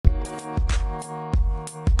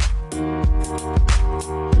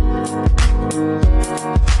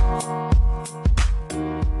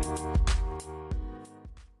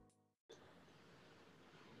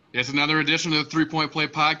another edition of the 3-Point Play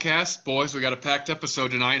podcast. Boys, we got a packed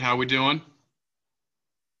episode tonight. How we doing?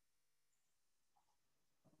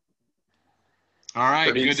 All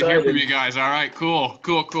right, Pretty good excited. to hear from you guys. All right, cool.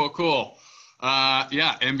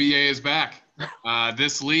 NBA is back.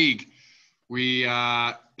 This league,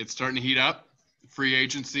 it's starting to heat up. Free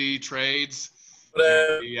agency, trades,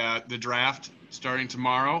 and the draft starting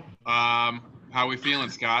tomorrow. How are we feeling,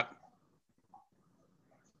 Scott?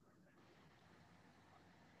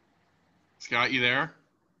 Scott, you there?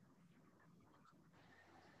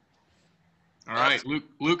 All right,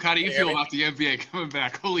 Luke, how do you feel about the NBA coming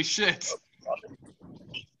back? Holy shit.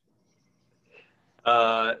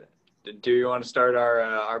 Do you want to start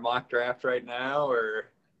our mock draft right now, or?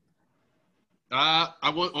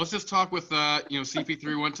 Let's just talk with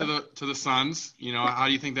CP3 went to the Suns. How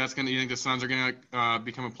do you think that's gonna? You think the Suns are gonna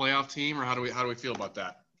become a playoff team, or how do we feel about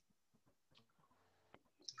that?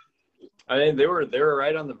 I think they were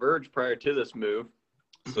right on the verge prior to this move,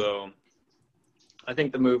 so I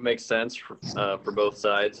think the move makes sense for both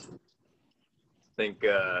sides. I think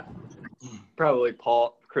probably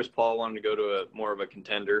Chris Paul wanted to go to more of a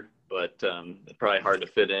contender, but it's probably hard to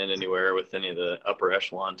fit in anywhere with any of the upper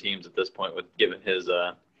echelon teams at this point, with given his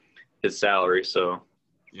salary. So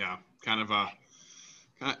yeah, kind of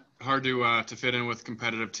hard to fit in with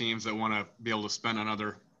competitive teams that want to be able to spend on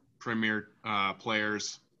other premier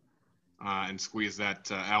players and squeeze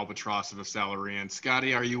that albatross of a salary in.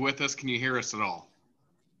 Scotty, are you with us? Can you hear us at all?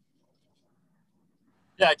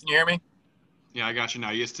 Yeah, can you hear me? Yeah, I got you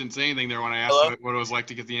now. You just didn't say anything there when I asked what it was like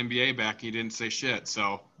to get the NBA back. You didn't say shit.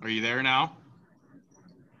 So, are you there now?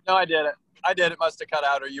 No, I did it. It must have cut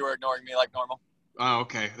out, or you were ignoring me like normal. Oh,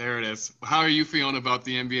 okay. There it is. How are you feeling about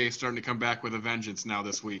the NBA starting to come back with a vengeance now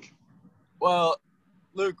this week? Well,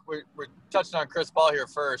 Luke, we're touching on Chris Paul here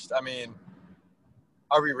first. I mean,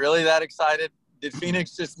 are we really that excited? Did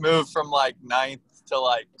Phoenix just move from like 9th to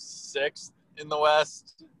like 6th in the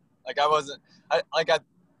West? Like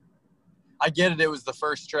I get it. It was the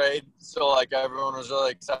first trade, so like everyone was really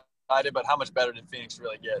excited. But how much better did Phoenix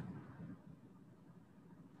really get?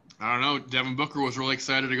 I don't know. Devin Booker was really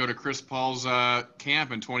excited to go to Chris Paul's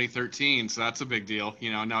camp in 2013, so that's a big deal.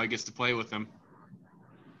 Now he gets to play with him.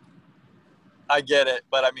 I get it,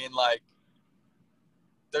 but I mean, like,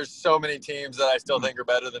 there's so many teams that I still think are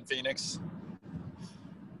better than Phoenix.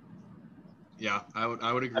 Yeah, I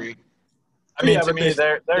would agree. I mean, to me,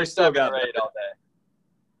 they're 7 or 8 all day.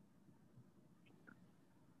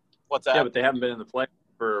 What's that? Yeah, but they haven't been in the play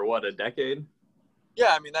for what, a decade?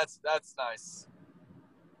 Yeah, I mean that's nice.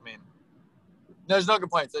 I mean, there's no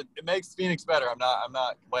complaints. It makes Phoenix better. I'm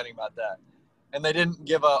not complaining about that. And they didn't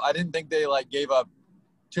give up. I didn't think they gave up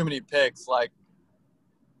too many picks. Like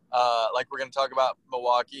we're gonna talk about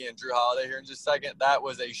Milwaukee and Jrue Holiday here in just a second. That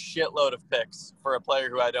was a shitload of picks for a player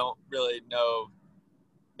who I don't really know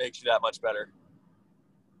makes you that much better.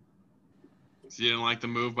 So you didn't like the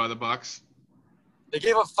move by the Bucks? They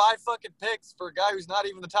gave up 5 fucking picks for a guy who's not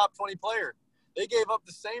even the top 20 player. They gave up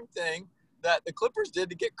the same thing that the Clippers did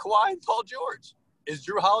to get Kawhi and Paul George. Is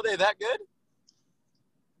Jrue Holiday that good?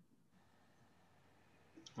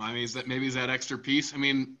 Well, I mean, maybe is that extra piece? I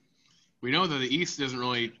mean, we know that the East doesn't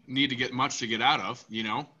really need to get much to get out of, I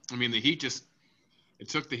mean, it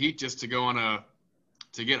took the Heat just to go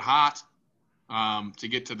to get hot, to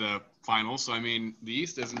get to the finals. So, I mean, the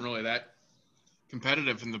East isn't really that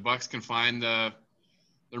competitive, and the Bucks can find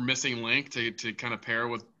their missing link to kind of pair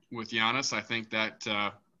with Giannis. I think that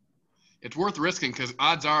it's worth risking, because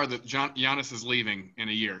odds are that Giannis is leaving in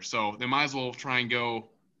a year. So they might as well try and go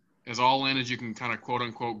as all in as you can, kind of quote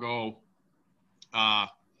unquote go.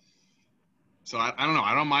 So I don't know.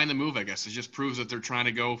 I don't mind the move, I guess. It just proves that they're trying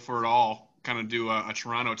to go for it all, kind of do a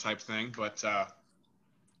Toronto type thing. But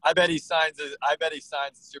I bet he signs the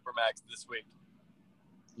Supermax this week.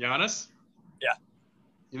 Giannis? Yeah.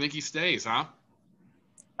 You think he stays, huh?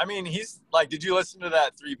 I mean, he's like, did you listen to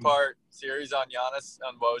that 3-part series on Giannis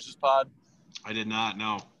on Woj's pod? I did not,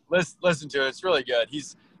 no. Listen to it. It's really good.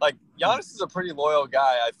 He's like, Giannis is a pretty loyal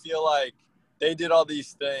guy. I feel like they did all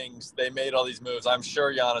these things. They made all these moves. I'm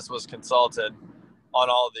sure Giannis was consulted on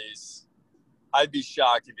all these. I'd be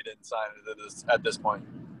shocked if he didn't sign it at this point.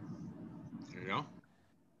 There you go.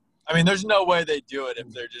 I mean, there's no way they do it if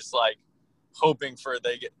they're just like hoping for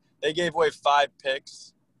they gave away 5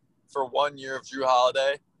 picks for 1 year of Jrue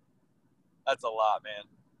Holiday. That's a lot, man.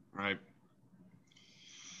 Right.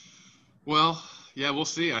 Well, yeah, we'll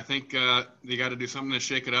see. I think they got to do something to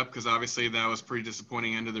shake it up, because obviously that was pretty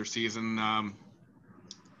disappointing end of their season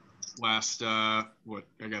last, a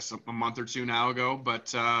month or two now ago.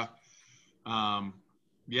 But, yeah,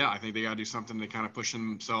 I think they got to do something to kind of push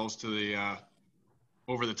themselves to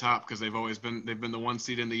over the top because they've been the 1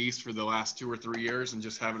 seed in the East for the last 2 or 3 years and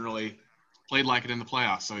just haven't really played like it in the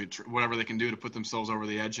playoffs. So whatever they can do to put themselves over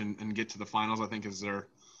the edge and get to the finals, I think is their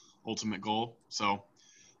ultimate goal. So,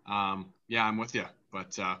 yeah, I'm with you.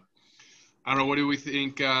 But I don't know. What do we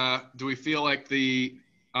think? Do we feel like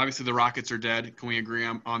obviously the Rockets are dead? Can we agree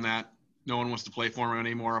on that? No one wants to play for them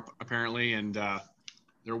anymore, apparently, and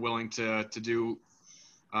they're willing to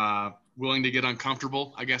get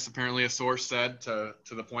uncomfortable, I guess apparently a source said, to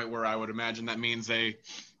the point where I would imagine that means they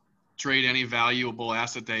trade any valuable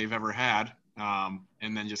asset they've ever had, and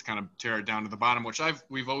then just kind of tear it down to the bottom, which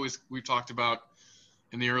we've talked about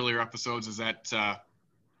in the earlier episodes, is that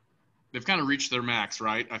they've kind of reached their max,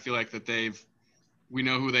 right? I feel like that we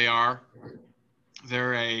know who they are.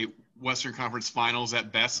 They're a Western Conference Finals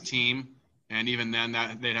at best team, and even then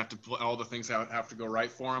that they'd have to play, all the things have to go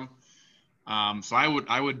right for them. So I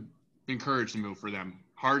would encourage the move for them.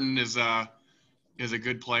 Harden is a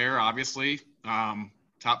good player, obviously,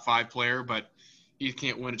 top 5 player, but he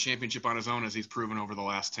can't win a championship on his own, as he's proven over the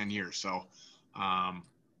last 10 years. So I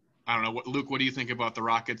don't know. Luke, what do you think about the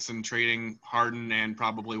Rockets and trading Harden and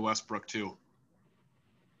probably Westbrook too?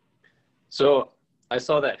 So I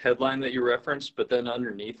saw that headline that you referenced, but then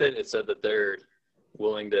underneath it said that they're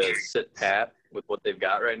willing to sit pat with what they've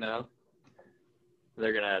got right now.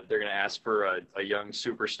 They're gonna ask for a young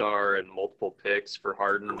superstar and multiple picks for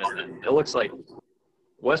Harden, and then it looks like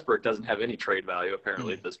Westbrook doesn't have any trade value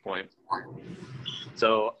apparently at this point.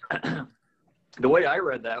 So the way I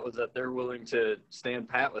read that was that they're willing to stand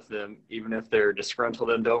pat with them even if they're disgruntled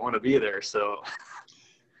and don't want to be there. So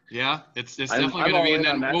yeah, it's definitely going to be. And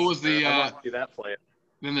then what was the that play?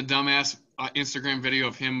 Then the dumbass Instagram video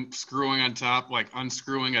of him screwing on top, like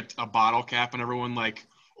unscrewing a bottle cap, and everyone like,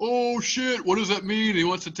 oh shit, what does that mean? He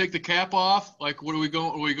wants to take the cap off. Like, what are we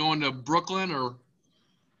going? Are we going to Brooklyn, or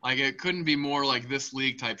like it couldn't be more like this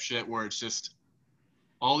league type shit where it's just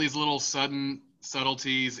all these little sudden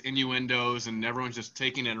subtleties, innuendos, and everyone's just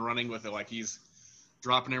taking it and running with it like he's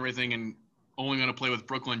dropping everything and only going to play with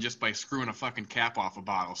Brooklyn just by screwing a fucking cap off a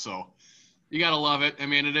bottle. So you got to love it. I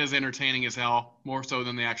mean, it is entertaining as hell, more so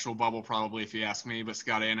than the actual bubble probably, if you ask me. But,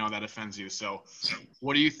 Scotty, I know that offends you. So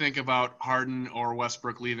what do you think about Harden or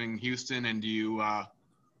Westbrook leaving Houston, and do you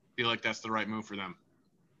feel like that's the right move for them?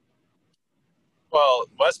 Well,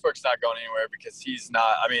 Westbrook's not going anywhere because he's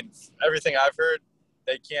not – I mean, everything I've heard,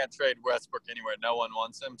 they can't trade Westbrook anywhere. No one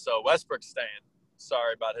wants him. So Westbrook's staying.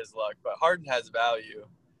 Sorry about his luck. But Harden has value.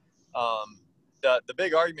 The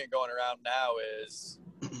big argument going around now is –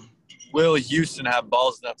 will Houston have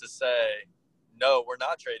balls enough to say, no, we're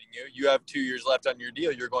not trading you. You have 2 years left on your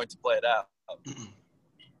deal. You're going to play it out.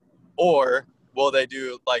 Or will they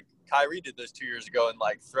do like Kyrie did this 2 years ago and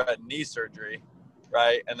like threaten knee surgery,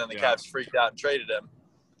 right? And then the Cavs freaked out and traded him.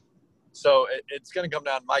 So it's going to come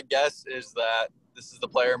down. My guess is that this is the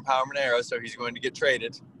player empowerment era, so he's going to get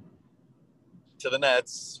traded to the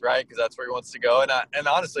Nets, right? Because that's where he wants to go. And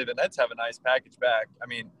honestly, the Nets have a nice package back. I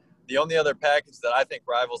mean, the only other package that I think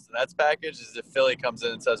rivals the Nets package is if Philly comes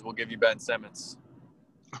in and says, we'll give you Ben Simmons.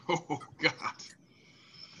 Oh, God.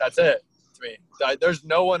 That's it to me. There's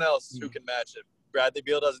no one else who can match it. Bradley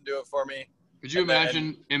Beal doesn't do it for me. Could you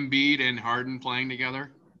imagine Embiid and Harden playing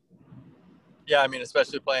together? Yeah, I mean,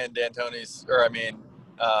 especially playing D'Antoni's,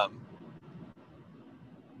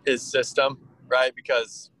 his system, right?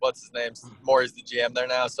 Because what's his name? Morey's the GM there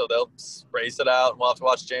now, so they'll race it out, and we'll have to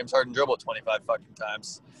watch James Harden dribble 25 fucking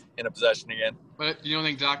times in a possession again. But you don't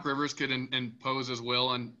think Doc Rivers could impose his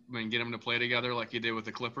will and get them to play together like he did with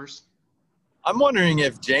the Clippers? I'm wondering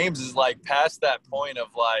if James is like past that point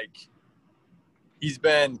of like he's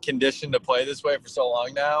been conditioned to play this way for so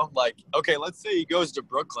long now. Like, okay, let's say he goes to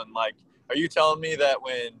Brooklyn. Like, are you telling me that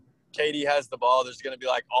when KD has the ball, there's going to be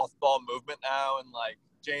like off-ball movement now, and like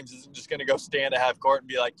James isn't just going to go stand at half court and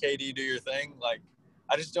be like, KD, do your thing? Like,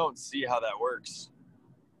 I just don't see how that works.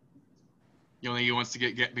 You don't think he wants to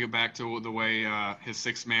get back to the way his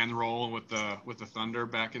 6-man role with the Thunder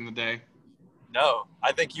back in the day? No,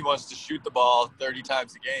 I think he wants to shoot the ball 30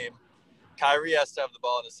 times a game. Kyrie has to have the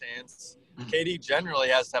ball in his hands. KD generally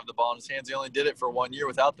has to have the ball in his hands. He only did it for 1 year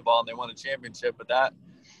without the ball, and they won a championship. But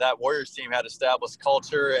that Warriors team had established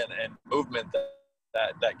culture and movement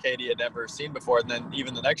that KD had never seen before. And then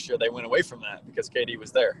even the next year, they went away from that because KD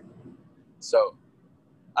was there. So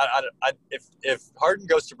if Harden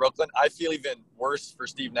goes to Brooklyn, I feel even worse for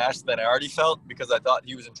Steve Nash than I already felt because I thought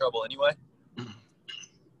he was in trouble anyway.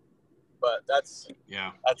 But that's a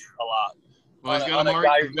lot. Well, he's got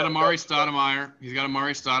Amari Stoudemire. He's got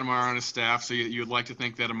Amari Stoudemire on his staff, so you'd like to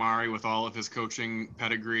think that Amari, with all of his coaching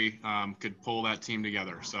pedigree, could pull that team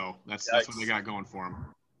together. So that's what they got going for him.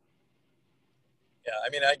 Yeah, I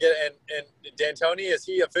mean, I get and D'Antoni, is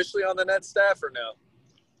he officially on the Nets staff or no?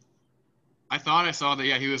 I thought I saw that.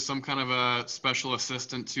 Yeah, he was some kind of a special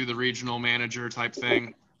assistant to the regional manager type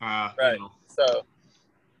thing. Right. You know. So,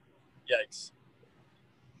 yikes.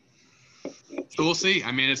 So we'll see.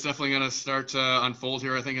 I mean, it's definitely going to start to unfold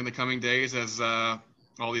here, I think, in the coming days as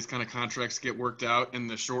all these kind of contracts get worked out in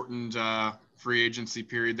the shortened free agency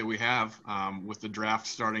period that we have, with the draft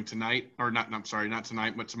starting tonight, or not. I'm sorry, not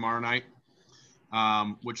tonight, but tomorrow night.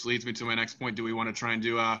 Which leads me to my next point. Do we want to try and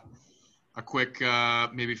do a quick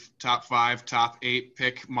maybe top 5, top 8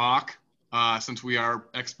 pick mock, since we are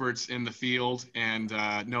experts in the field and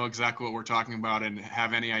know exactly what we're talking about and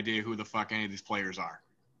have any idea who the fuck any of these players are?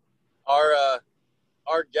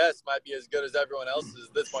 Our guess might be as good as everyone else's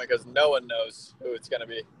at this point because no one knows who it's going to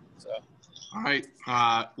be. So, all right,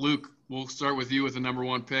 Luke, we'll start with you with the number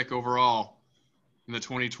 1 pick overall in the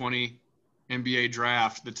 2020 NBA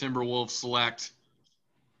draft. The Timberwolves select.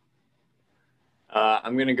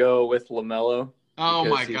 I'm going to go with LaMelo. Oh,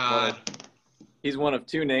 my God. He's one of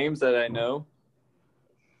 2 names that I know.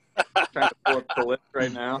 Trying to pull up the list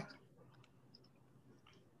right now.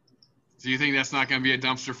 Do you think that's not going to be a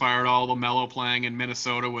dumpster fire at all? LaMelo playing in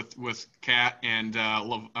Minnesota with Cat and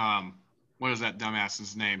what is that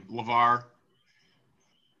dumbass's name? LeVar,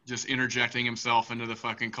 just interjecting himself into the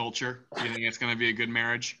fucking culture. Do you think it's going to be a good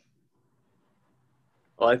marriage?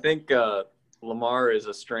 Well, I think Lamar is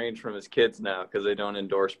estranged from his kids now because they don't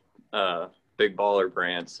endorse big baller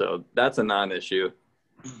brands, so that's a non-issue.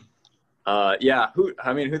 Yeah, who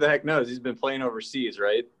the heck knows? He's been playing overseas,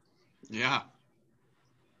 right? Yeah.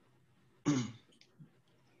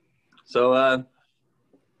 So,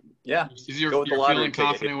 yeah. You're feeling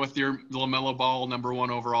confident with your LaMelo Ball number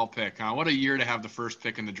 1 overall pick, huh? What a year to have the first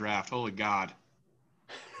pick in the draft. Holy God.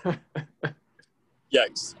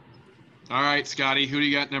 yikes. All right, Scotty, who do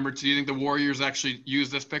you got number 2? Do you think the Warriors actually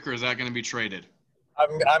use this pick, or is that going to be traded?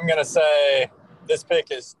 I'm going to say this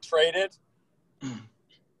pick is traded.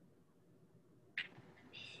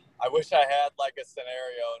 I wish I had like a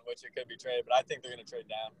scenario in which it could be traded, but I think they're going to trade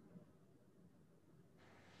down.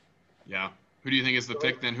 Yeah. Who do you think is the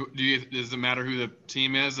pick then? Does it matter who the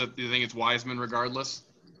team is? Do you think it's Wiseman regardless?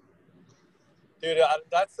 Dude,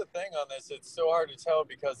 that's the thing on this. It's so hard to tell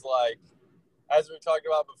because, like, as we talked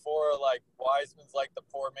about before, like, Wiseman's like the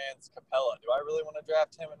poor man's Capella. Do I really want to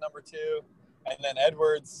draft him at number 2? And then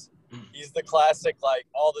Edwards, he's the classic, like,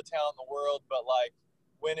 all the talent in the world, but, like,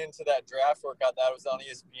 went into that draft workout that was on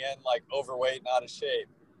ESPN, like, overweight and out of shape,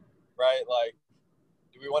 right? Like,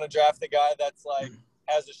 do we want to draft the guy that's, like,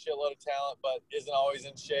 has a shitload of talent but isn't always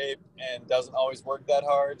in shape and doesn't always work that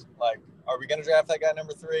hard? Like, are we going to draft that guy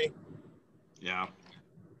number 3? Yeah.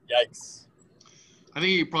 Yikes. I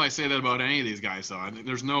think you could probably say that about any of these guys, though. I think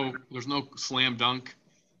there's no slam dunk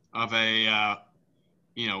of a,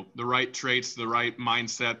 the right traits, the right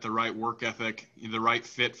mindset, the right work ethic, the right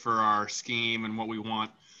fit for our scheme and what we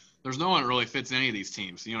want. There's no one that really fits any of these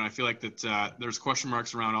teams. I feel like that there's question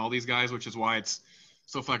marks around all these guys, which is why it's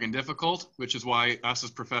so fucking difficult, which is why us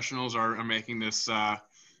as professionals are making this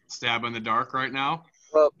stab in the dark right now,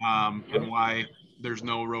 and why there's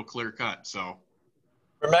no real clear cut. So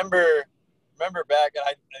remember back,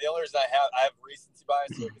 and the only reason I have recency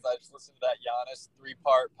bias here because I just listened to that Giannis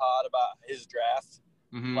 3-part pod about his draft.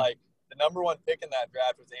 Mm-hmm. Like, the number 1 pick in that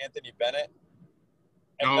draft was Anthony Bennett.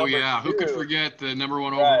 And who could forget the number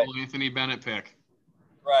 1 overall Anthony Bennett pick?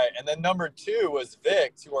 Right, and then number 2 was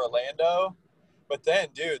Vic to Orlando. But then,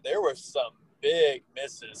 dude, there were some big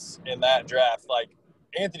misses in that draft. Like,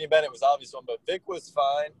 Anthony Bennett was obvious one, but Vic was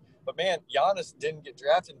fine. But, man, Giannis didn't get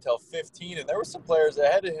drafted until 15, and there were some players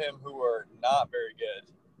ahead of him who were not very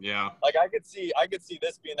good. Yeah. Like, I could see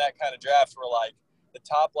this being that kind of draft where, like, the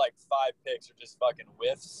top, like, 5 picks are just fucking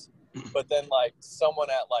whiffs. But then, like, someone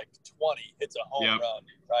at, like, 20 hits a home run,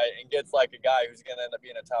 right, and gets, like, a guy who's going to end up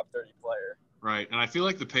being a top 30 player. Right, and I feel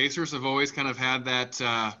like the Pacers have always kind of had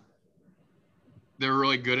that they're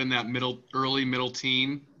really good in that early middle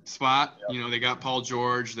teen spot. Yep. They got Paul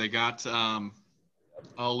George. They got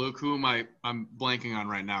Luke, who I'm blanking on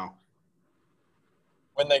right now.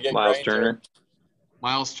 When they get Miles Granger.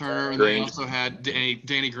 Turner, and they also had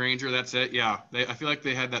Danny Granger. That's it. Yeah, I feel like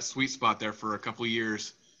they had that sweet spot there for a couple of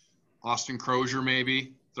years. Austin Crozier,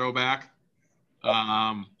 maybe throwback,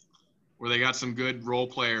 where they got some good role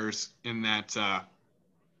players in that kind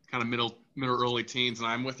of middle early teens. And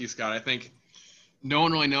I'm with you, Scott. I think no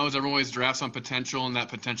one really knows. Everyone always drafts on potential, and that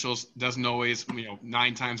potential doesn't always,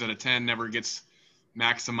 9 times out of 10 never gets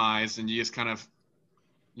maximized. And you just kind of,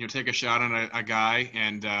 take a shot on a guy,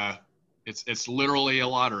 and it's literally a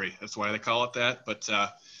lottery. That's why they call it that. But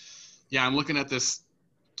yeah, I'm looking at this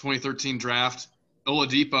 2013 draft.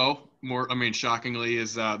 Oladipo, shockingly,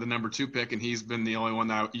 is the number 2 pick, and he's been the only one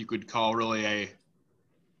that you could call really a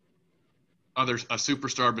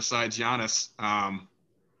superstar besides Giannis.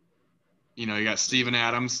 You got Steven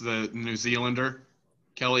Adams, the New Zealander,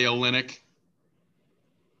 Kelly Olynyk,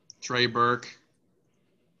 Trey Burke,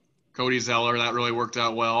 Cody Zeller. That really worked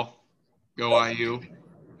out well. Go IU.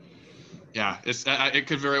 Yeah, it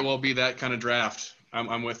could very well be that kind of draft.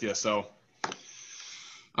 I'm with you. So,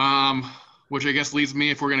 which I guess leads me,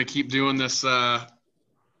 if we're going to keep doing this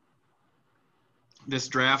this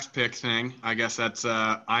draft pick thing, I guess that's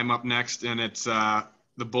I'm up next, and it's the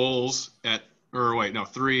Bulls at – or wait, no,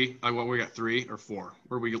 3. What, we got 3 or 4?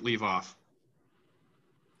 Where we leave off?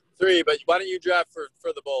 3, but why don't you draft for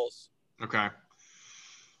the Bulls? Okay.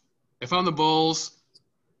 If I'm the Bulls,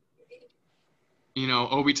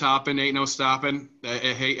 Obi Toppin ain't no stopping.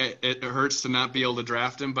 It hurts to not be able to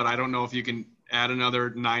draft him, but I don't know if you can add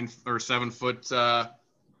another 9 or 7 foot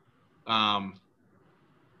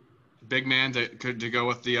big man to go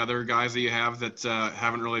with the other guys that you have that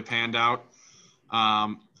haven't really panned out.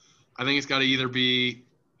 I think it's got to either be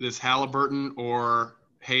this Halliburton or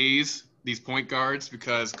Hayes, these point guards,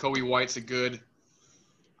 because Kobe White's a good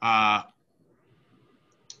kind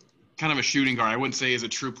of a shooting guard. I wouldn't say he's a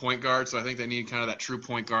true point guard, so I think they need kind of that true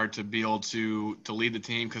point guard to be able to lead the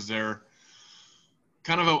team, because they're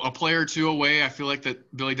kind of a player or two away. I feel like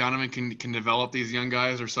that Billy Donovan can develop these young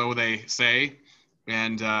guys, or so they say.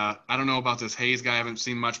 And I don't know about this Hayes guy. I haven't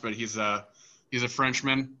seen much, but he's a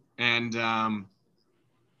Frenchman, and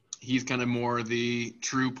he's kind of more the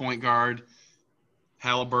true point guard.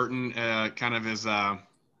 Halliburton kind of is kind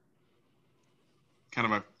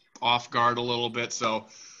of a off guard a little bit. So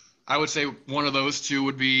I would say one of those two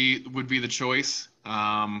would be the choice.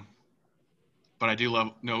 But I do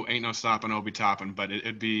love ain't no stopping Obi Toppin. But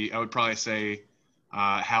I would probably say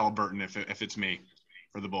Halliburton if it's me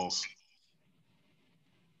for the Bulls.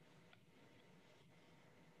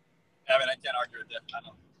 I mean, I can't argue with that. I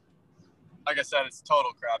don't. Like I said, it's a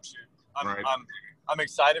total crapshoot. I'm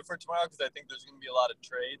excited for tomorrow because I think there's going to be a lot of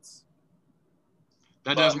trades.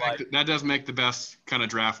 That does make the best kind of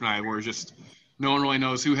draft night, where just no one really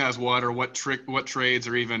knows who has what or what trades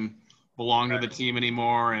or even belong to the team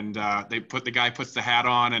anymore, and the guy puts the hat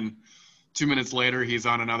on, and 2 minutes later he's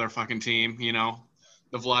on another fucking team.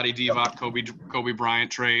 The Vlade Divac Kobe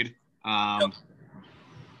Bryant trade.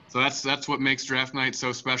 So that's what makes draft night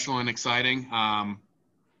so special and exciting.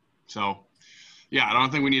 So, yeah, I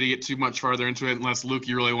don't think we need to get too much farther into it, unless, Luke,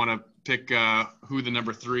 you really want to pick who the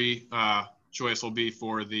number 3 choice will be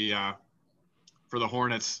for the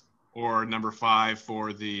Hornets, or number 5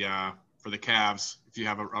 for the Cavs. If you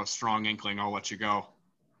have a strong inkling, I'll let you go.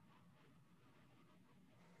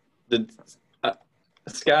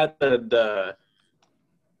 Scott said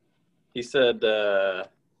he said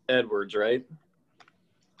Edwards, right?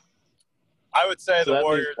 I would say So the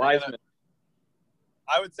Warriors.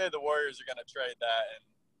 I would say the Warriors are going to trade that, and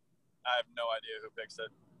I have no idea who picks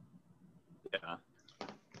it. Yeah.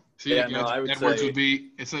 So Edwards would be.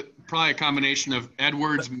 It's probably a combination of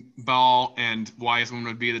Edwards, Ball, and Wiseman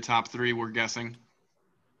would be the top 3. We're guessing.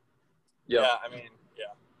 Yep. Yeah. I mean,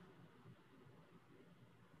 yeah.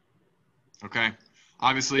 Okay.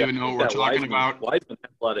 Obviously, we know what we're talking about. Wiseman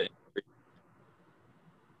has a lot of injury.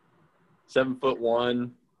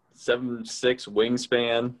 7'1", 7'6"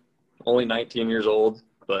 wingspan. Only 19 years old,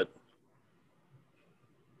 but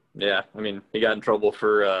yeah, I mean, he got in trouble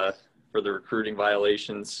for the recruiting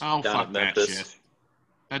violations down at Memphis. That shit.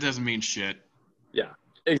 That doesn't mean shit. Yeah,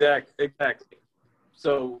 exactly.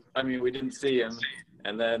 So, I mean, we didn't see him,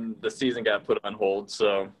 and then the season got put on hold,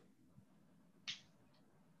 so.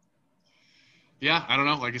 Yeah, I don't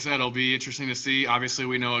know. Like I said, it'll be interesting to see. Obviously,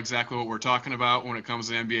 we know exactly what we're talking about when it comes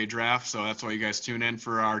to the NBA draft, so that's why you guys tune in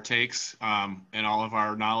for our takes and all of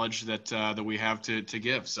our knowledge that we have to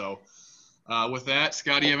give. So, with that,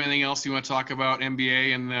 Scott, do you have anything else you want to talk about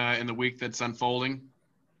NBA in the week that's unfolding?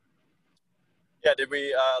 Yeah, did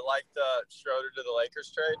we like the Schroeder to the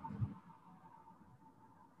Lakers trade?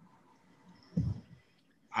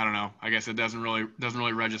 I don't know. I guess it doesn't really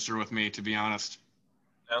register with me, to be honest.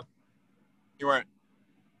 No. You weren't.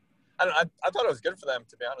 I thought it was good for them,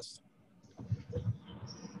 to be honest.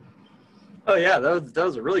 Oh yeah, that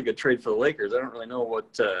was a really good trade for the Lakers. I don't really know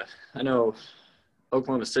what I know.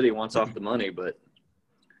 Oklahoma City wants off the money, but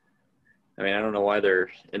I mean, I don't know why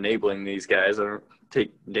they're enabling these guys. I don't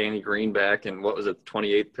take Danny Green back, and what was it, the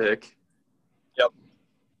 28th pick? Yep.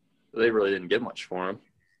 They really didn't get much for him.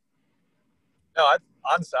 No,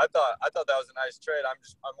 honestly, I thought that was a nice trade.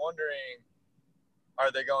 I'm wondering,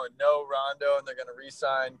 are they going no Rondo and they're going to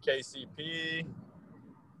re-sign KCP?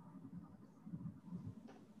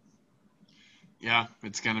 Yeah,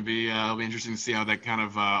 it's going to be it'll be interesting to see how that kind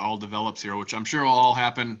of all develops here, which I'm sure will all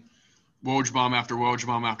happen Woj bomb after Woj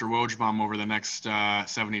bomb after Woj bomb over the next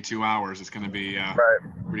 72 hours. It's going to be Right.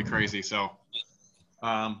 pretty crazy. So,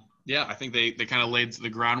 yeah, I think they kind of laid the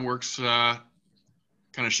groundworks,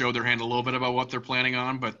 kind of showed their hand a little bit about what they're planning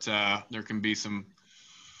on, but there can be some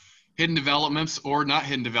hidden developments or not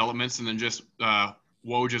hidden developments, and then just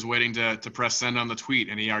Woj is waiting to press send on the tweet,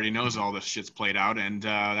 and he already knows all this shit's played out, and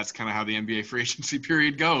that's kind of how the NBA free agency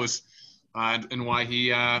period goes, and why he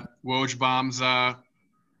Woj bombs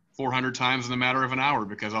 400 times in a matter of an hour,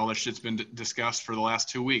 because all this shit's been discussed for the last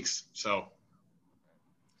 2 weeks. So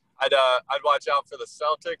I'd watch out for the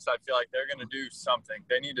Celtics. I feel like they're going to do something.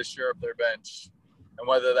 They need to shore up their bench, and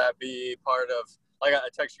whether that be part of, like I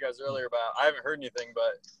texted you guys earlier about, I haven't heard anything,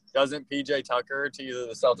 but doesn't PJ Tucker to either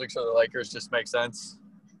the Celtics or the Lakers just make sense?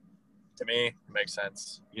 To me, it makes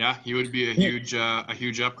sense. yeah, he would be a huge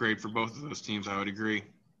upgrade for both of those teams. I would agree.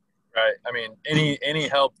 Right. I mean, any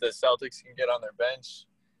help the Celtics can get on their bench.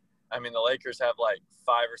 I mean, the Lakers have like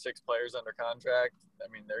 5 or 6 players under contract.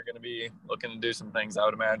 I mean, they're going to be looking to do some things, I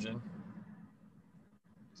would imagine.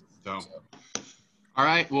 So, all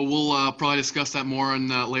right. Well, we'll probably discuss that more in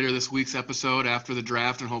later this week's episode after the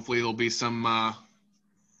draft, and hopefully there'll be some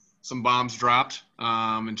bombs dropped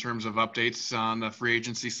in terms of updates on the free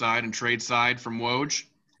agency side and trade side from Woj,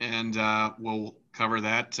 and we'll cover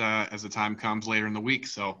that as the time comes later in the week.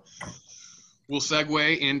 So we'll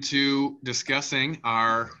segue into discussing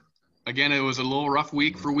again, it was a little rough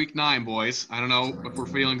week for week 9, boys. I don't know if we're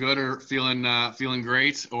feeling good or feeling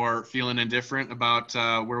great or feeling indifferent about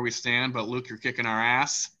where we stand, but Luke, you're kicking our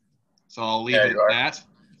ass. So I'll leave it at that.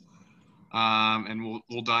 And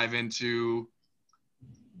we'll dive into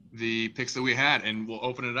the picks that we had, and we'll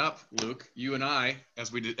open it up. Luke, you and I,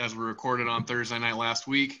 as we recorded on Thursday night last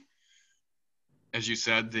week, as you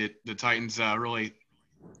said, the Titans really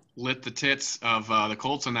lit the tits of the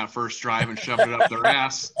Colts on that first drive and shoved it up their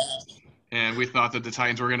ass. And we thought that the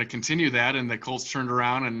Titans were going to continue that, and the Colts turned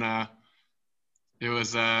around, and it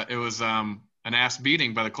was an ass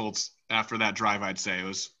beating by the Colts after that drive. I'd say it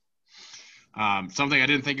was something I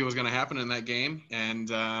didn't think it was going to happen in that game, and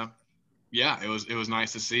yeah, it was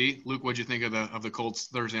nice to see. Luke, what'd you think of the Colts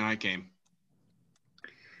Thursday night game?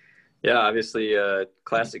 Yeah, obviously a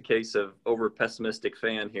classic case of over pessimistic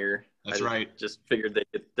fan here. That's right. Just figured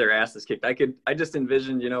they'd get their asses kicked. I just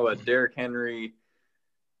envisioned, a Derrick Henry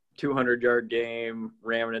 200-yard game,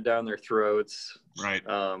 ramming it down their throats. Right.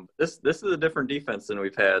 This is a different defense than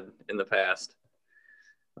we've had in the past.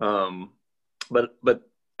 But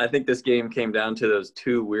I think this game came down to those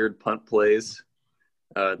 2 weird punt plays.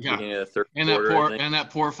 At the beginning of the third quarter. And that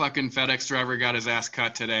poor fucking FedEx driver got his ass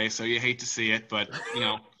cut today, so you hate to see it, but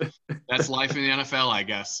that's life in the NFL, I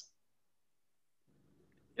guess.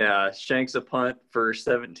 Yeah, shanks a punt for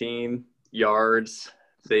 17 yards.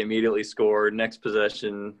 They immediately scored. Next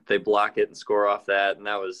possession, they block it and score off that, and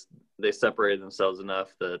they separated themselves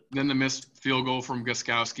enough that. Then the missed field goal from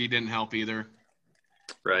Gostkowski didn't help either.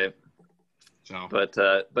 Right. So.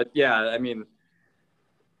 But yeah, I mean,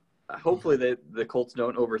 hopefully the Colts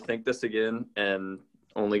don't overthink this again and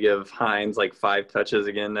only give Hines like 5 touches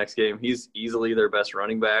again next game. He's easily their best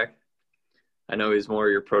running back. I know he's more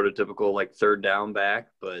your prototypical like third down back,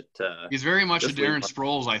 but he's very much a Darren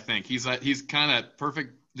Sproles. I think he's kind of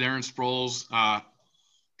perfect Darren Sproles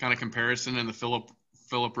kind of comparison in the Philip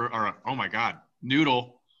or oh my God,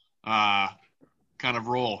 Noodle kind of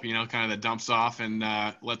role. Kind of that dumps off and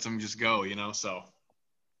lets him just go. So.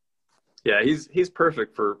 Yeah, he's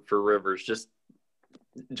perfect for Rivers. Just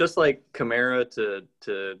like Kamara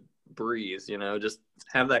to Breeze, just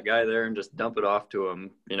have that guy there and just dump it off to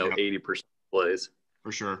him. 80% plays.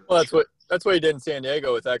 For sure. Well, that's what he did in San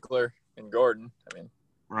Diego with Eckler and Gordon. I mean,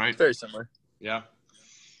 right. Very similar. Yeah.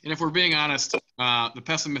 And if we're being honest, the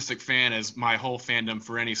pessimistic fan is my whole fandom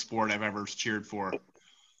for any sport I've ever cheered for.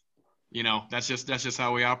 That's just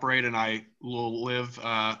how we operate, and I will live.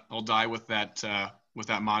 I'll die with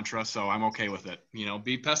that mantra, so I'm okay with it.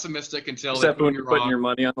 Be pessimistic until except when you're putting your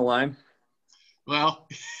money on the line. Well,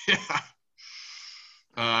 yeah,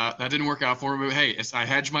 that didn't work out for me. But hey, I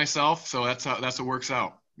hedged myself, so that's what works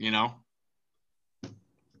out.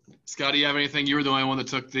 Scott, do you have anything? You were the only one that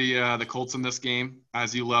took the Colts in this game,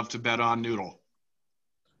 as you love to bet on Noodle.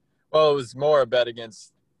 Well, it was more a bet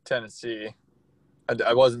against Tennessee.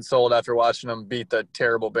 I wasn't sold after watching them beat the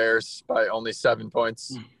terrible Bears by only 7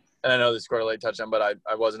 points. And I know they scored a late touchdown, but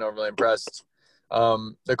I wasn't overly impressed.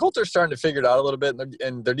 The Colts are starting to figure it out a little bit,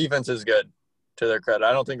 and their defense is good, to their credit.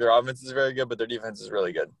 I don't think their offense is very good, but their defense is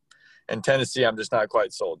really good. And Tennessee, I'm just not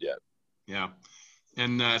quite sold yet. Yeah.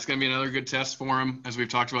 And it's going to be another good test for them. As we've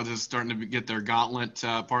talked about, this is starting to get their gauntlet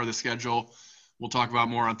part of the schedule. We'll talk about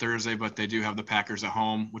more on Thursday, but they do have the Packers at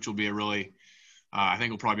home, which will be a really, I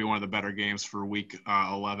think will probably be one of the better games for week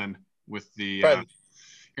 11 with the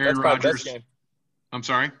Aaron Rodgers. Game. I'm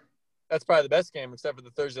sorry? That's probably the best game except for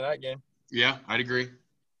the Thursday night game. Yeah, I'd agree.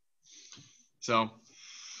 So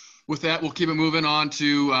with that, we'll keep it moving on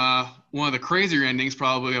to one of the crazier endings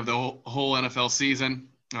probably of the whole NFL season.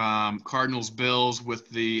 Cardinals Bills with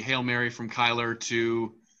the Hail Mary from Kyler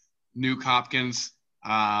to Nuke Hopkins,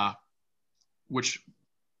 which,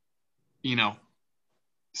 you know,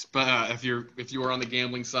 if you were on the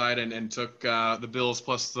gambling side and took the Bills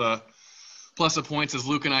plus the points as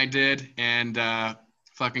Luke and I did, and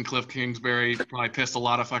fucking Cliff Kingsbury probably pissed a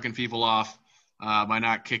lot of fucking people off by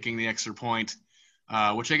not kicking the extra point,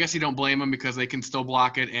 which I guess you don't blame them because they can still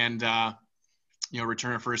block it and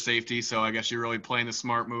return it for a safety. So I guess you're really playing the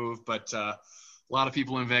smart move. But a lot of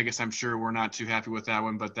people in Vegas, I'm sure, were not too happy with that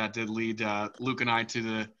one. But that did lead Luke and I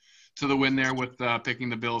to the win there with picking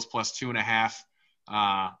the Bills plus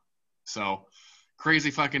 2.5. So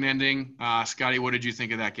crazy fucking ending. Scotty, what did you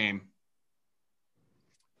think of that game?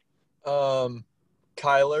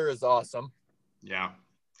 Kyler is awesome. Yeah.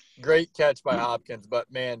 Great catch by Hopkins,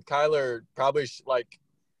 but man, Kyler probably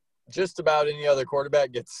just about any other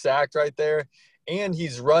quarterback gets sacked right there, and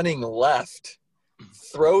he's running left,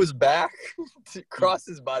 throws back,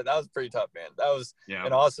 crosses body. That was pretty tough, man. That was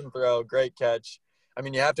an awesome throw, great catch. I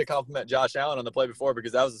mean, you have to compliment Josh Allen on the play before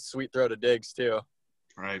because that was a sweet throw to Diggs too.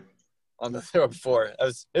 Right. On the throw before, it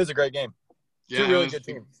was a great game. Yeah, two really good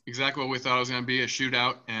teams. Exactly what we thought it was going to be, a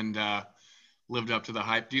shootout, and lived up to the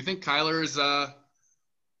hype. Do you think Kyler is,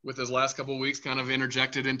 with his last couple of weeks, kind of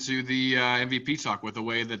interjected into the MVP talk with the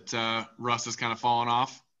way that Russ has kind of fallen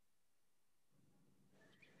off?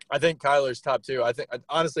 I think Kyler's top two. I think,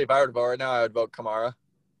 honestly, if I were to vote right now, I would vote Kamara.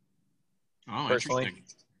 Oh, personally.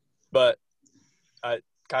 Interesting. But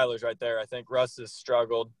Kyler's right there. I think Russ has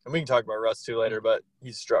struggled. And we can talk about Russ too later, but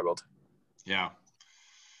he's struggled. Yeah.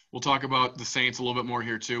 We'll talk about the Saints a little bit more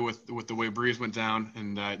here too with the way Breeze went down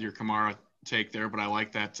and your Kamara take there, but I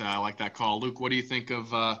like that call. Luke, what do you think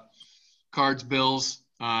of Cards, Bills,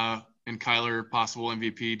 and Kyler possible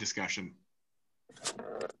MVP discussion?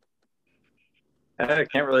 I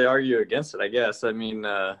can't really argue against it, I guess. I mean,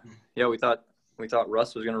 we thought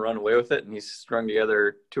Russ was going to run away with it, and he's strung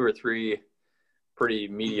together 2 or 3 pretty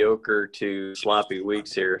mediocre to sloppy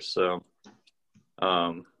weeks here. So,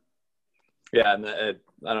 and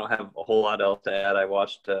I don't have a whole lot else to add. I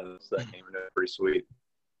watched that game, and it was pretty sweet.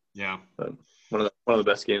 Yeah. But one of the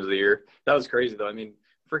best games of the year. That was crazy, though. I mean,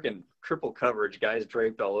 freaking triple coverage, guys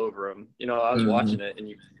draped all over him. I was watching it,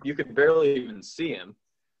 and you could barely even see him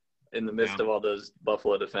in the midst of all those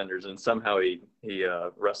Buffalo defenders, and somehow he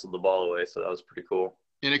wrestled the ball away. So that was pretty cool.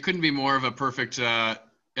 And it couldn't be more of a perfect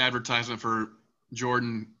advertisement for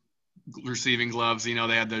Jordan receiving gloves. They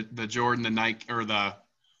had the Jordan, the Nike, or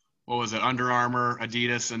Under Armour,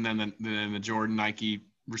 Adidas, and then the Jordan Nike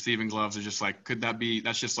receiving gloves are just like, could that be?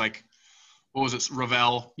 That's just like, what was it,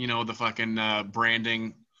 Ravel? The fucking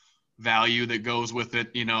branding value that goes with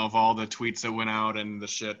it. Of all the tweets that went out and the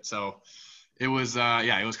shit. So it was,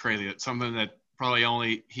 it was crazy. It's something that probably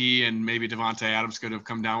only he and maybe Devontae Adams could have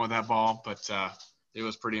come down with that ball, but it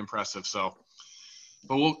was pretty impressive. So,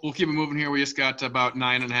 but we'll keep it moving here. We just got about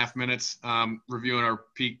 9.5 minutes reviewing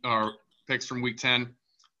our picks from Week 10.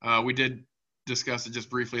 We did discuss it just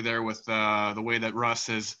briefly there with the way that Russ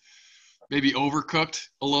has maybe overcooked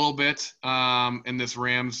a little bit in this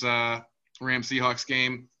Rams Seahawks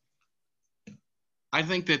game. I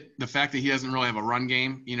think that the fact that he doesn't really have a run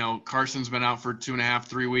game, Carson's been out for 2.5,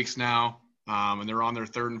 3 weeks now, and they're on their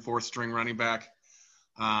 3rd and 4th string running back.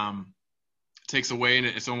 Takes away, and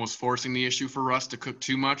it's almost forcing the issue for Russ to cook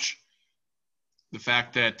too much. The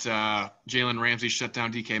fact that Jalen Ramsey shut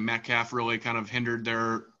down DK Metcalf really kind of hindered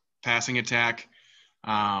their passing attack.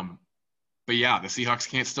 But yeah, the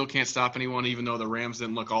Seahawks still can't stop anyone, even though the Rams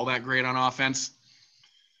didn't look all that great on offense.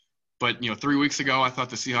 But 3 weeks ago, I thought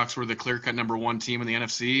the Seahawks were the clear-cut number 1 team in the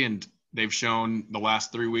NFC, and they've shown the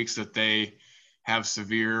last 3 weeks that they have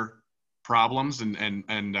severe problems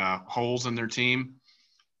and holes in their team.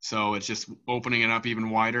 So it's just opening it up even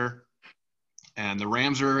wider. And the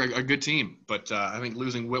Rams are a good team, but I think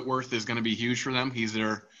losing Whitworth is going to be huge for them. He's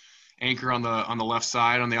their anchor on the left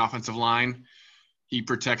side on the offensive line. He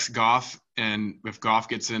protects Goff, and if Goff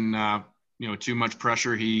gets in too much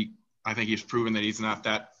pressure, I think he's proven that he's not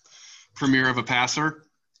that premier of a passer.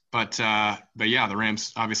 But yeah, the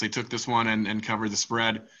Rams obviously took this one and covered the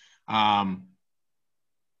spread.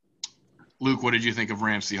 Luke, what did you think of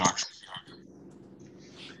Rams Seahawks?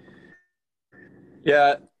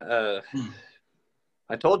 Yeah,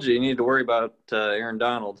 I told you need to worry about Aaron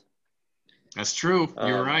Donald. That's true.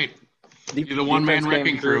 You're right. You're the one-man Defense came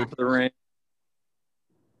wrecking through crew. for the Rams.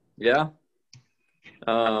 Yeah.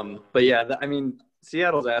 But yeah, I mean,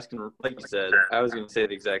 Seattle's asking, like you said, I was going to say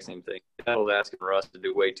the exact same thing. Seattle's asking Russ to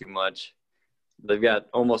do way too much. They've got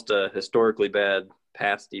almost a historically bad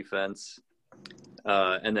pass defense.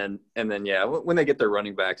 And then, yeah, when they get their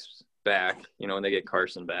running backs back, when they get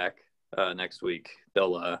Carson back next week,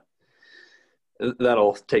 that'll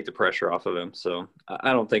take the pressure off of him. So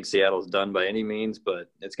I don't think Seattle's done by any means,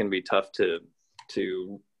 but it's going to be tough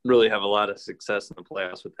to really have a lot of success in the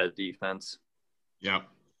playoffs with that defense. Yeah.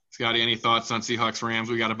 Scotty, any thoughts on Seahawks Rams?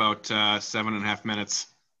 We got about 7.5 minutes.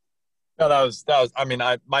 No, that was. I mean,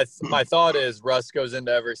 my thought is Russ goes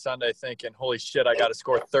into every Sunday thinking, "Holy shit, I got to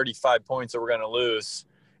score 35 points or we're going to lose,"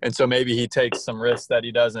 and so maybe he takes some risks that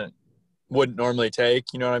he wouldn't normally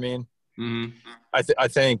take. You know what I mean? Mm-hmm. I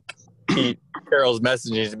think Carroll's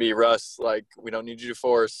message needs to be, Russ, like, we don't need you to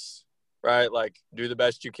force, right? Like, do the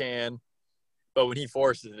best you can. But when he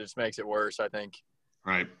forces, it just makes it worse, I think.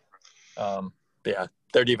 Right. Yeah,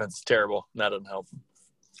 their defense is terrible. And that doesn't help.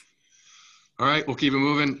 All right, we'll keep it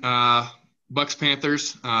moving. Bucks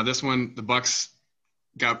Panthers. This one, the Bucks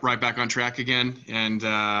got right back on track again, and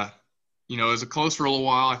it was close for a little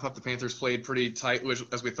while. I thought the Panthers played pretty tight,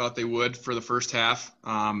 as we thought they would for the first half,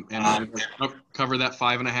 and cover that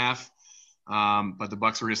 5.5. But the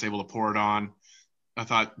Bucks were just able to pour it on. I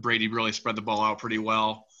thought Brady really spread the ball out pretty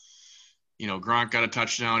well. Gronk got a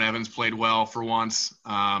touchdown. Evans played well for once.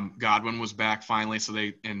 Godwin was back finally. So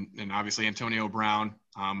and obviously Antonio Brown,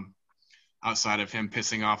 outside of him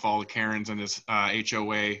pissing off all the Karens and his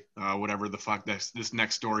HOA, whatever the fuck this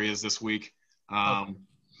next story is this week.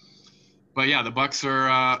 But yeah, the Bucks are,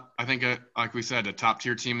 I think, like we said, a top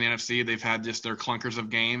tier team in the NFC. They've had just their clunkers of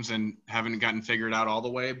games and haven't gotten figured out all the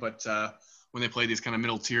way. But when they play these kind of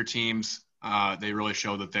middle tier teams, they really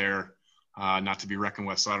show that they're not to be reckoned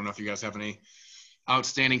with. So I don't know if you guys have any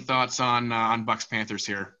outstanding thoughts on Bucks Panthers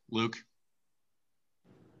here, Luke.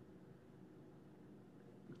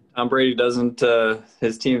 Tom Brady doesn't.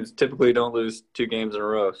 His teams typically don't lose 2 games in a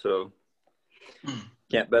row, so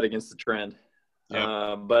can't bet against the trend.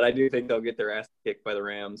 Yep. But I do think they'll get their ass kicked by the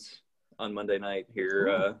Rams on Monday night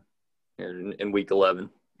here in Week 11.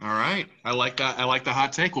 All right, I like that. I like the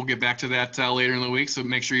hot take. We'll get back to that later in the week. So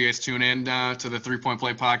make sure you guys tune in to the 3 Point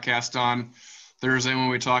Play podcast on Thursday when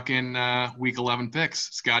we talk in Week 11 picks.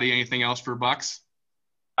 Scotty, anything else for Bucks?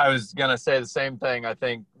 I was gonna say the same thing. I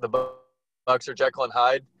think the Bucks are Jekyll and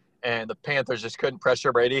Hyde, and the Panthers just couldn't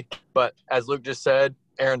pressure Brady. But as Luke just said,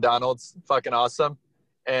 Aaron Donald's fucking awesome,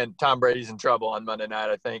 and Tom Brady's in trouble on Monday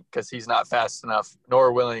night, I think, because he's not fast enough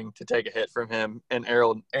nor willing to take a hit from him. And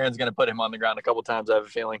Aaron's going to put him on the ground a couple times, I have a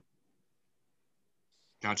feeling.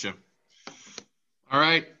 Gotcha. All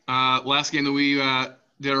right. Last game that we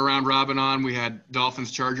did a round robin on, we had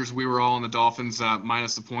Dolphins Chargers. We were all on the Dolphins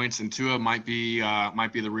minus the points, and Tua might be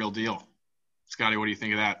the real deal. Scotty, what do you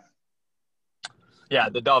think of that? Yeah,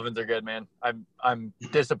 the Dolphins are good, man. I'm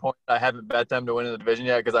disappointed I haven't bet them to win in the division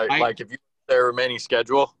yet because if you their remaining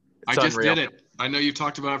schedule. I just did it. I know you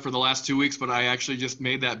talked about it for the last 2 weeks, but I actually just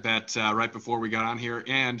made that bet right before we got on here,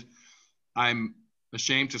 and I'm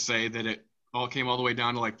ashamed to say that it all came all the way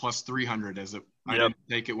down to like plus 300. I didn't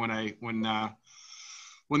take it when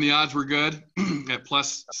the odds were good at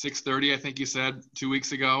plus 630. I think you said 2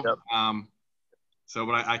 weeks ago. Yep.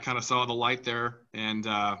 But I kind of saw the light there, and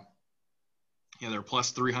they're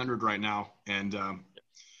plus 300 right now, and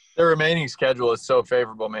their remaining schedule is so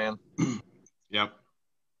favorable, man. Yep.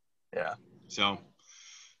 Yeah. So,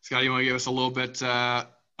 Scott, you want to give us a little bit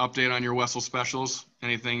update on your Wessel specials?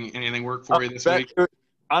 Anything work for you this week?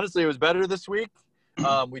 Honestly, it was better this week.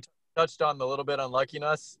 We touched on the little bit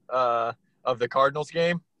unluckiness of the Cardinals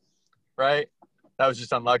game, right? That was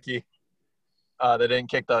just unlucky. They didn't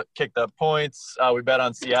kick the points. We bet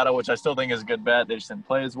on Seattle, which I still think is a good bet. They just didn't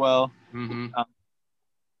play as well. Mm-hmm.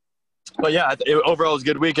 But yeah, overall it was a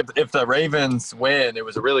good week. If the Ravens win, it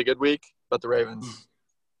was a really good week. But the Ravens,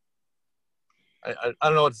 I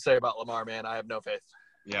don't know what to say about Lamar, man. I have no faith.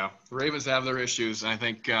 Yeah, the Ravens have their issues. I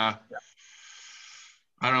think I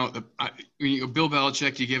don't know. Bill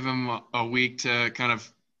Belichick, you give him a week to kind of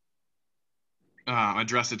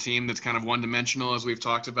address a team that's kind of one-dimensional, as we've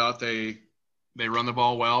talked about. They run the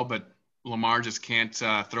ball well, but Lamar just can't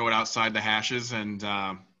throw it outside the hashes, and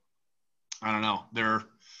I don't know.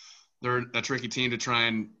 They're a tricky team to try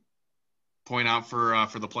and point out for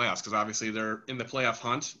the playoffs, because obviously they're in the playoff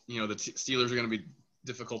hunt. The Steelers are going to be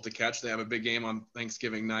difficult to catch. They have a big game on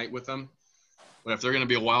Thanksgiving night with them. But if they're going to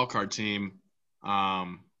be a wild card team,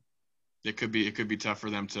 it could be tough for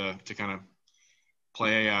them to kind of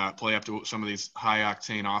play up to some of these high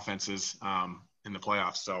octane offenses in the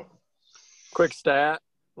playoffs. So, quick stat: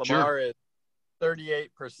 Lamar Sure. is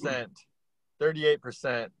 38%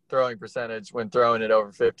 throwing percentage when throwing it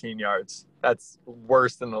over 15 yards. That's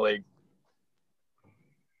worse than the league.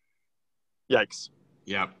 Yikes.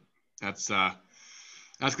 Yeah, that's going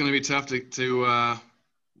to be tough to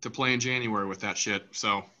play in January with that shit.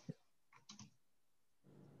 So.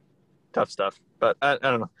 Tough stuff, but I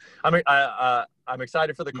don't know. I'm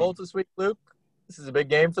excited for the Colts this week, Luke. This is a big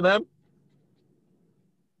game for them.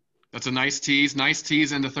 That's a nice tease. Nice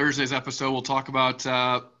tease into Thursday's episode. We'll talk about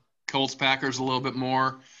Colts Packers a little bit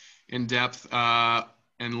more in depth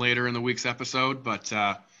and later in the week's episode. But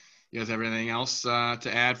you guys have anything else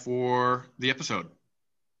to add for the episode?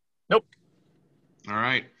 Nope. All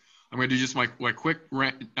right. I'm going to do just my quick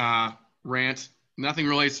rant. Nothing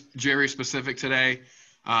really Jerry specific today.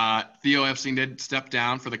 Theo Epstein did step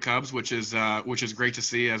down for the Cubs, which is great to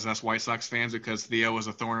see as us White Sox fans, because Theo was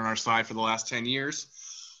a thorn in our side for the last 10 years.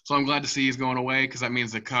 So I'm glad to see he's going away, because that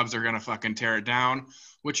means the Cubs are going to fucking tear it down,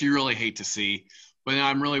 which you really hate to see. But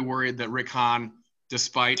I'm really worried that Rick Hahn,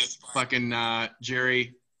 despite fucking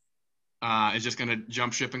Jerry, is just going to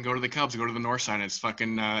jump ship and go to the Cubs, go to the north side. It's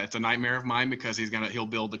fucking it's a nightmare of mine, because he'll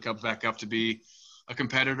build the Cubs back up to be a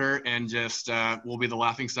competitor and just will be the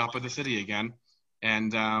laughingstock of the city again.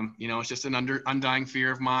 And, it's just an undying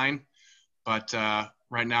fear of mine. But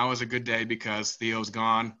right now is a good day because Theo's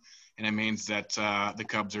gone, and it means that the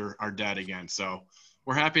Cubs are dead again. So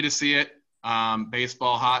we're happy to see it.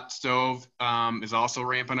 Baseball hot stove is also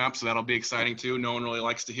ramping up, so that'll be exciting too. No one really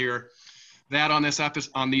likes to hear that on this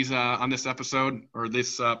episode or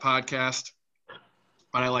this podcast,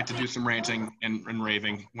 but I like to do some ranting and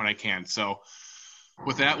raving when I can. So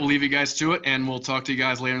with that, we'll leave you guys to it, and we'll talk to you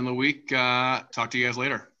guys later in the week. Talk to you guys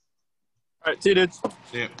later. All right, see you, dudes.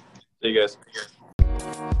 See ya. See you guys. See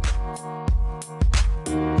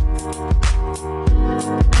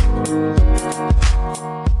you.